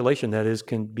economic calculation, that is,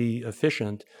 can be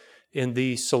efficient in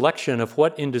the selection of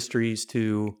what industries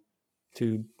to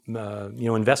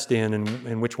invest in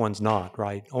and which ones not,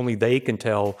 right? Only they can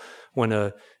tell when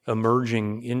a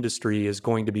emerging industry is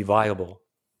going to be viable.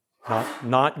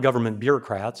 Not government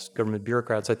bureaucrats. Government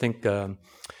bureaucrats, I think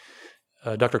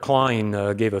Dr.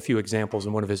 Klein gave a few examples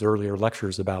in one of his earlier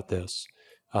lectures about this.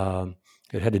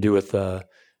 It had to do with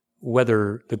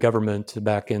whether the government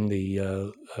back in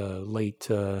the late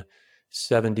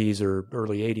 70s or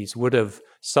early 80s would have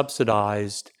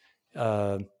subsidized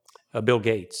Bill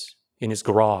Gates in his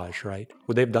garage, right?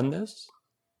 Would they have done this?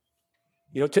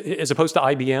 As opposed to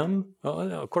IBM? Oh,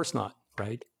 no, of course not,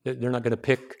 right? They're not going to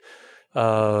pick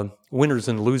winners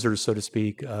and losers, so to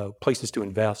speak, places to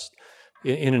invest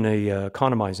in an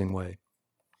economizing way.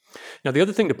 Now, the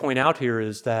other thing to point out here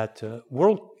is that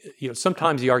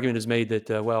sometimes the argument is made that,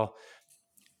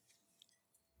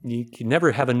 you can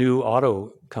never have a new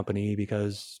auto company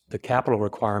because the capital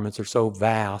requirements are so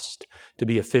vast to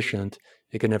be efficient,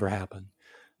 it can never happen.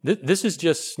 This is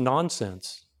just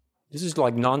nonsense. This is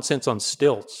like nonsense on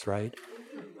stilts, right?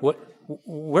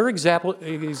 Where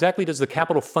exactly does the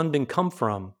capital funding come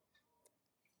from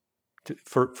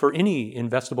for any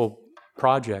investable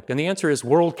project? And the answer is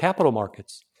world capital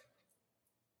markets.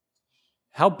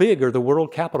 How big are the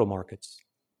world capital markets?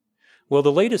 Well,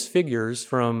 the latest figures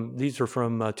these are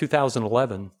from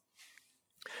 2011.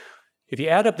 If you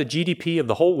add up the GDP of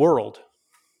the whole world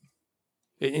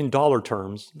in dollar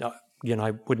terms, now, again,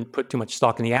 I wouldn't put too much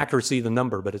stock in the accuracy of the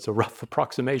number, but it's a rough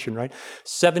approximation, right?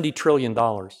 $70 trillion.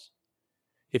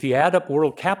 If you add up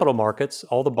world capital markets,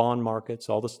 all the bond markets,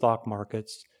 all the stock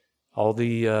markets, all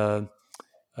the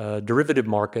derivative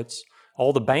markets,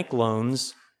 all the bank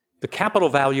loans, the capital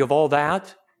value of all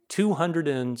that,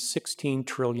 $216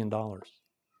 trillion.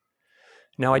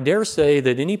 Now, I dare say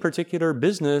that any particular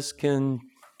business can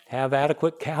have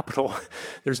adequate capital.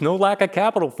 There's no lack of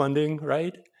capital funding,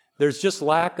 right? There's just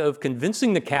lack of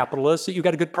convincing the capitalists that you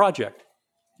got a good project.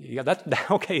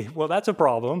 Okay, well, that's a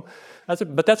problem.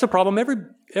 But that's a problem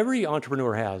every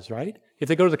entrepreneur has, right? If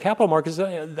they go to the capital markets,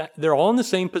 they're all in the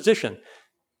same position.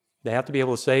 They have to be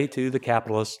able to say to the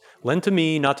capitalists, lend to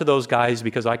me, not to those guys,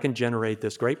 because I can generate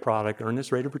this great product, earn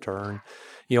this rate of return.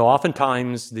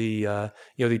 Oftentimes they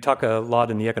talk a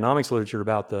lot in the economics literature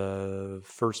about the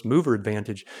first mover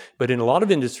advantage, but in a lot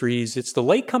of industries, it's the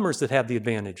latecomers that have the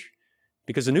advantage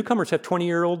because the newcomers have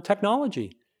 20-year-old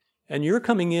technology, and you're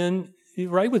coming in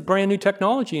right with brand new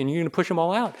technology, and you're going to push them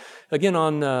all out. Again, do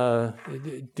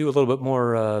a little bit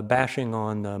more bashing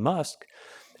on Musk.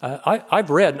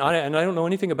 I've read, and I don't know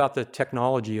anything about the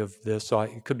technology of this, so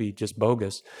it could be just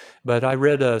bogus, but I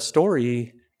read a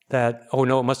story that,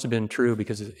 it must have been true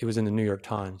because it was in the New York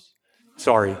Times.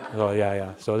 Sorry. Oh,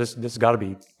 yeah. So this has got to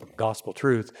be gospel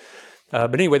truth.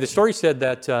 But anyway, the story said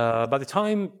that by the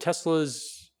time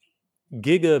Tesla's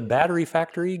giga battery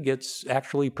factory gets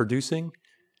actually producing,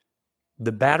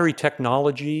 the battery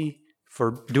technology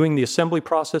for doing the assembly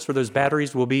process for those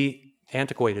batteries will be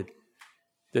antiquated.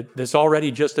 That's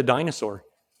already just a dinosaur.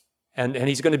 And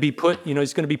he's going to be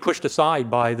pushed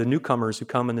aside by the newcomers who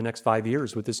come in the next 5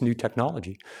 years with this new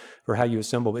technology for how you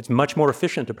assemble. It's much more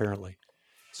efficient, apparently.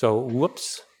 So,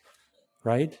 whoops,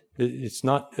 right? It's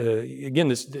not, again,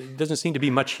 this doesn't seem to be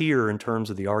much here in terms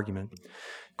of the argument.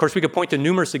 Of course, we could point to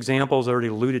numerous examples. I already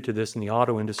alluded to this in the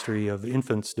auto industry of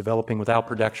infants developing without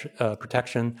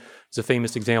protection. It's a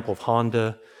famous example of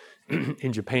Honda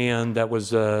in Japan that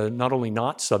was not only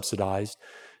not subsidized,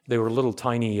 they were a little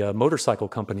tiny motorcycle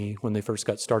company when they first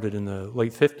got started in the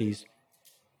late 50s.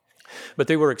 But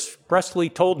they were expressly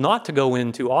told not to go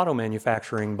into auto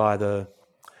manufacturing by the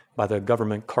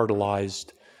government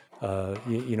cartelized,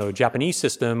 Japanese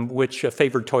system, which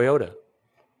favored Toyota.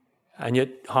 And yet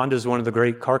Honda is one of the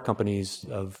great car companies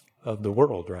of the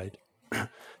world, right?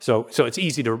 So it's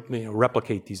easy to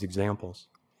replicate these examples.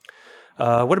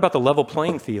 What about the level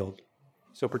playing field?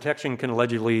 So protection can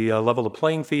allegedly level the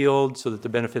playing field so that the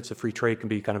benefits of free trade can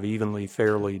be kind of evenly,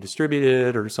 fairly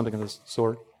distributed or something of this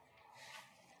sort.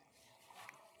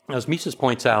 As Mises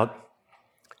points out,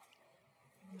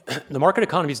 the market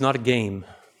economy is not a game.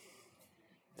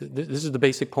 This is the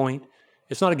basic point.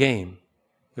 It's not a game.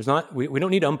 We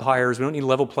don't need umpires. We don't need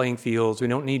level playing fields. We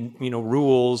don't need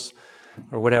rules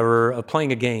or whatever of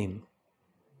playing a game.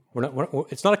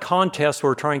 It's not a contest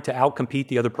where we're trying to outcompete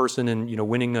the other person in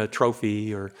winning a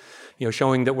trophy or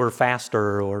showing that we're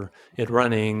faster or at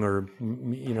running or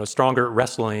stronger at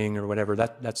wrestling or whatever.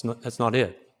 That's not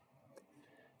it.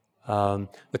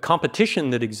 The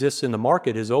competition that exists in the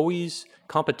market is always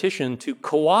competition to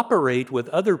cooperate with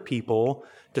other people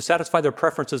to satisfy their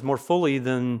preferences more fully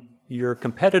than your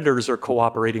competitors are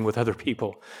cooperating with other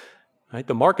people. Right?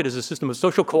 The market is a system of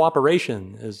social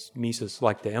cooperation, as Mises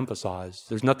liked to emphasize.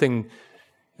 There's nothing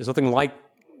like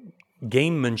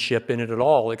gamemanship in it at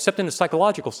all, except in a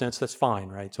psychological sense. That's fine,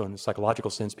 right? So in a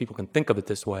psychological sense, people can think of it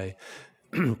this way.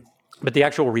 But the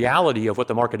actual reality of what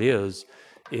the market is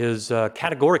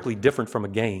categorically different from a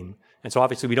game. And so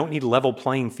obviously we don't need level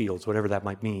playing fields, whatever that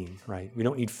might mean, right? We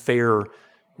don't need fair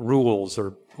rules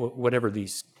or whatever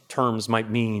these terms might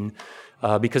mean,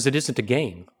 because it isn't a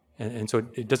game. And so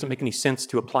it doesn't make any sense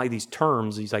to apply these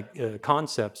terms, these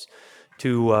concepts,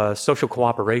 to social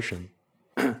cooperation.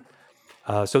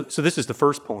 So this is the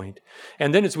first point.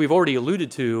 And then, as we've already alluded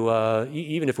to,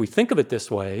 even if we think of it this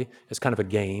way, as kind of a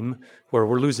game, where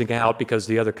we're losing out because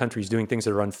the other country's doing things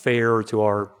that are unfair to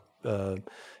our,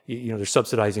 they're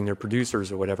subsidizing their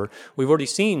producers or whatever, we've already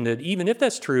seen that even if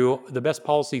that's true, the best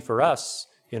policy for us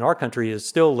in our country is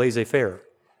still laissez-faire.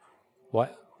 Why?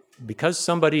 Because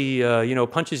somebody,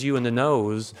 punches you in the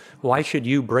nose, why should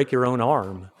you break your own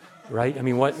arm, right? I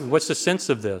mean, what's the sense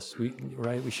of this?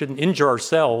 We shouldn't injure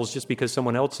ourselves just because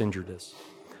someone else injured us.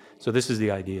 So this is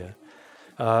the idea.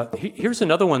 Here's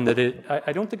another one that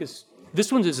I don't think is.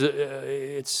 This one is.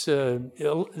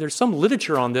 There's some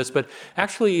literature on this, but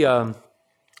actually,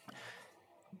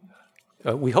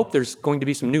 we hope there's going to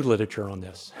be some new literature on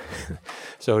this.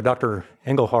 So Dr.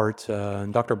 Engelhardt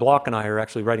and Dr. Block and I are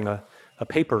actually writing a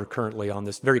paper currently on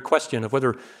this very question of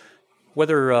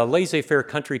whether a laissez-faire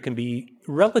country can be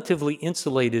relatively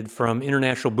insulated from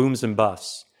international booms and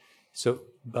busts. So,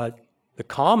 but the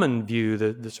common view,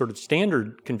 the sort of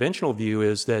standard conventional view,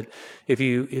 is that if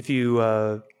you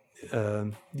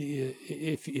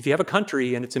have a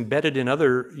country and it's embedded in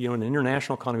other, an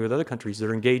international economy with other countries that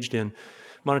are engaged in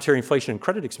monetary inflation and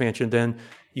credit expansion, then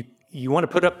you want to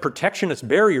put up protectionist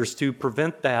barriers to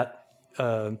prevent that.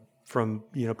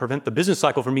 Prevent the business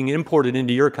cycle from being imported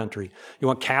into your country. You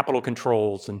want capital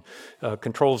controls and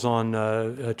controls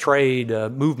on trade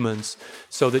movements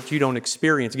so that you don't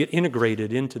get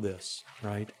integrated into this,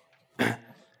 right?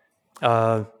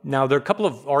 Now, there are a couple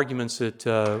of arguments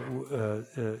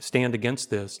that stand against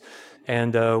this.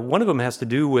 And one of them has to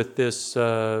do with this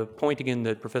point again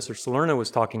that Professor Salerno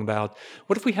was talking about.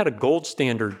 What if we had a gold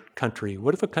standard country?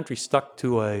 What if a country stuck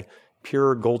to a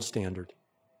pure gold standard?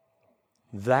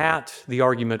 That, the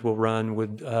argument will run,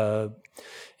 would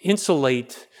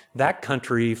insulate that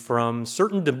country from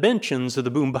certain dimensions of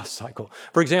the boom-bust cycle.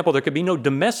 For example, there could be no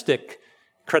domestic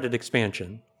credit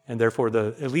expansion, and therefore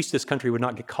at least this country would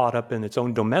not get caught up in its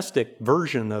own domestic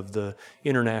version of the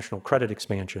international credit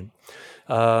expansion.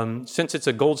 Since it's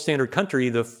a gold standard country,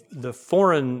 the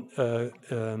foreign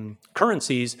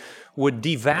currencies would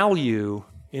devalue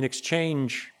in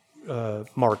exchange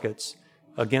markets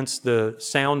against the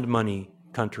sound money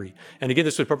country. And again,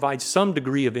 this would provide some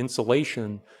degree of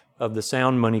insulation of the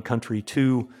sound money country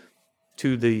to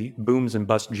the booms and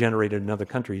busts generated in other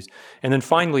countries. And then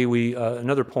finally,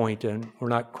 another point, and we're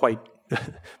not quite,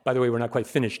 by the way, we're not quite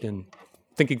finished in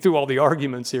thinking through all the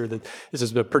arguments here, that this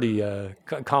is a pretty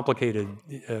complicated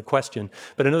question.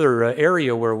 But another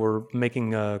area where we're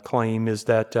making a claim is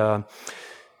that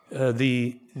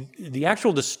the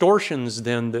actual distortions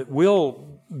then that will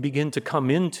begin to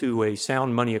come into a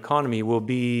sound money economy will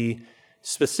be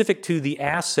specific to the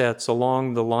assets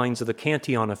along the lines of the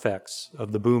Cantillon effects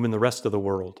of the boom in the rest of the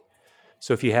world.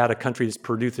 So if you had a country that's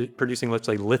producing, let's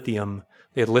say, lithium,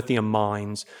 they had lithium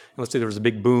mines, and let's say there was a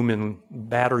big boom in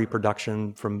battery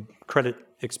production from credit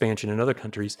expansion in other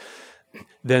countries,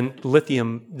 then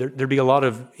lithium, there'd be a lot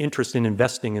of interest in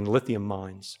investing in lithium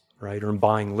mines, right, or in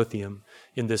buying lithium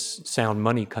in this sound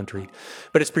money country.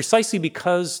 But it's precisely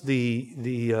because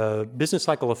the business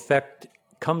cycle effect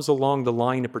comes along the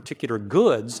line of particular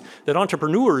goods that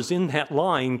entrepreneurs in that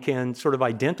line can sort of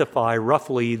identify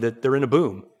roughly that they're in a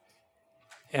boom.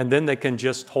 And then they can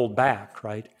just hold back,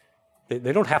 right?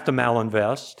 They don't have to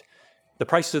malinvest. The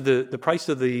price of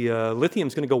the lithium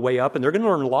is going to go way up, and they're going to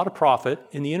earn a lot of profit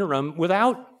in the interim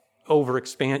without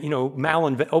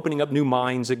opening up new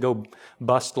mines that go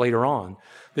bust later on.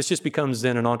 This just becomes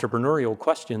then an entrepreneurial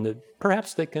question that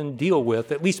perhaps they can deal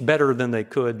with at least better than they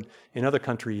could in other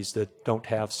countries that don't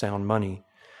have sound money.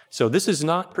 So this is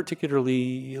not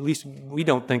particularly, at least we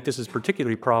don't think this is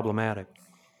particularly problematic.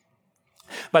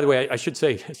 By the way, I should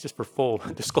say, it's just for full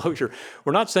disclosure,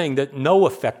 we're not saying that no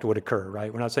effect would occur,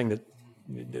 right? We're not saying that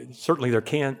certainly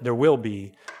there will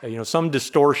be, some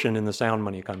distortion in the sound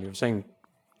money economy. We're saying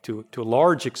to a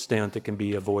large extent it can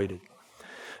be avoided.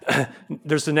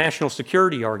 There's the national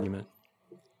security argument.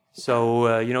 So,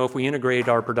 if we integrate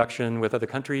our production with other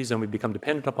countries, then we become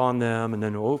dependent upon them, and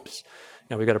then, oops,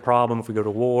 now we got a problem. If we go to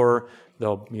war,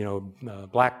 they'll,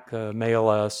 blackmail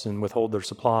us and withhold their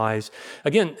supplies.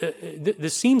 Again,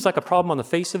 this seems like a problem on the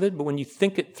face of it, but when you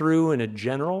think it through in a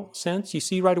general sense, you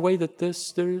see right away that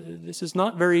this is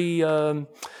not very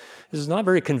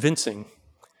convincing.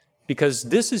 Because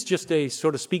this is just a,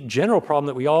 so to speak, general problem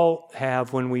that we all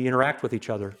have when we interact with each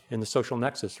other in the social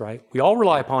nexus, right? We all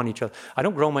rely upon each other. I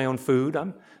don't grow my own food.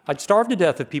 I'd starve to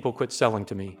death if people quit selling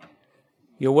to me.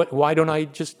 Why don't I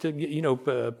just,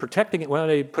 protecting it? Why don't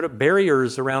I put up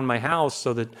barriers around my house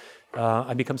so that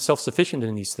I become self-sufficient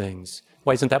in these things?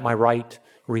 Why isn't that my right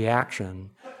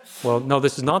reaction? Well, no,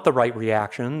 this is not the right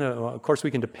reaction. Of course,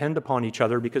 we can depend upon each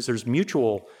other because there's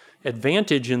mutual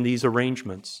advantage in these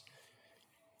arrangements.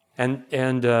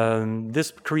 And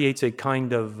this creates a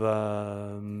kind of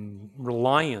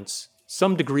reliance,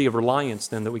 some degree of reliance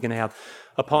then that we can have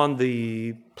upon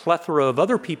the plethora of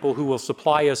other people who will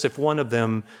supply us if one of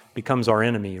them becomes our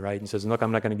enemy, right? And says, look,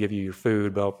 I'm not going to give you your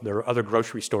food, but there are other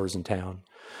grocery stores in town.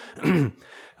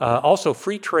 Also,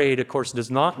 free trade, of course,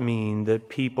 does not mean that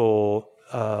people...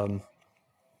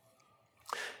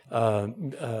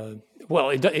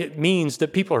 it means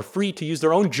that people are free to use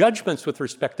their own judgments with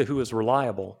respect to who is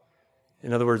reliable.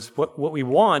 In other words, what we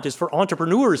want is for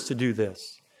entrepreneurs to do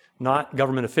this, not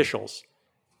government officials.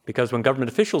 Because when government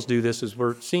officials do this, as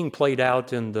we're seeing played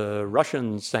out in the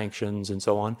Russian sanctions and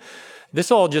so on,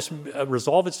 this all just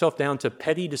resolve itself down to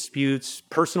petty disputes,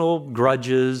 personal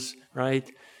grudges,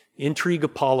 right? Intrigue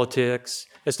of politics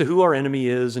as to who our enemy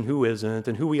is and who isn't,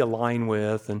 and who we align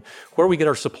with, and where we get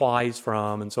our supplies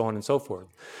from, and so on and so forth.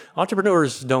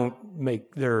 Entrepreneurs don't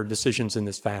make their decisions in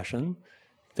this fashion.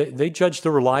 They judge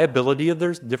the reliability of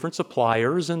their different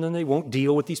suppliers, and then they won't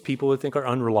deal with these people they think are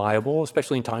unreliable,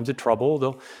 especially in times of trouble.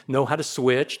 They'll know how to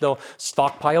switch. They'll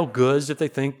stockpile goods if they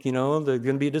think, there's going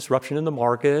to be a disruption in the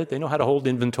market. They know how to hold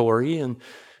inventory, and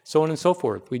so on and so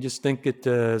forth. We just think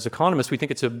as economists, we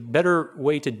think it's a better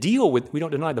way to deal with, we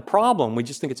don't deny the problem, we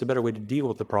just think it's a better way to deal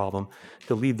with the problem,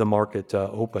 to leave the market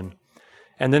open.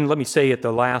 And then let me say at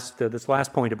this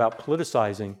last point about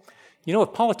politicizing,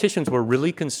 if politicians were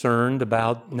really concerned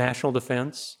about national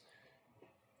defense,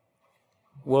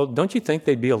 well, don't you think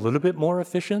they'd be a little bit more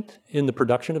efficient in the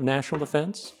production of national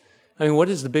defense? I mean, what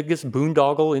is the biggest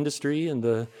boondoggle industry in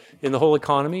the whole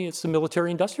economy? It's the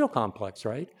military-industrial complex,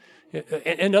 right?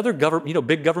 And other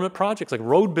big government projects like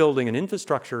road building and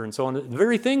infrastructure and so on, the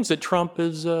very things that Trump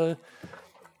is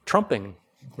trumping,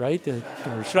 right?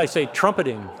 Or should I say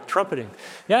trumpeting?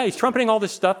 Yeah, he's trumpeting all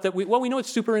this stuff that we know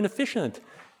it's super inefficient.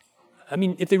 I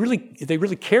mean, if they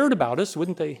really cared about us,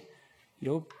 wouldn't they,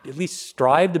 at least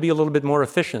strive to be a little bit more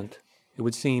efficient? It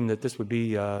would seem that this would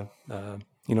be,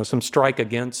 some strike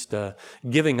against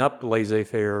giving up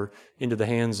laissez-faire into the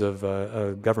hands of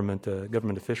government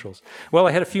officials. Well,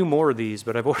 I had a few more of these,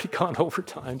 but I've already gone over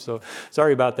time, so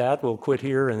sorry about that. We'll quit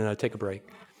here and take a break.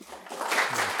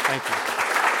 Thank you.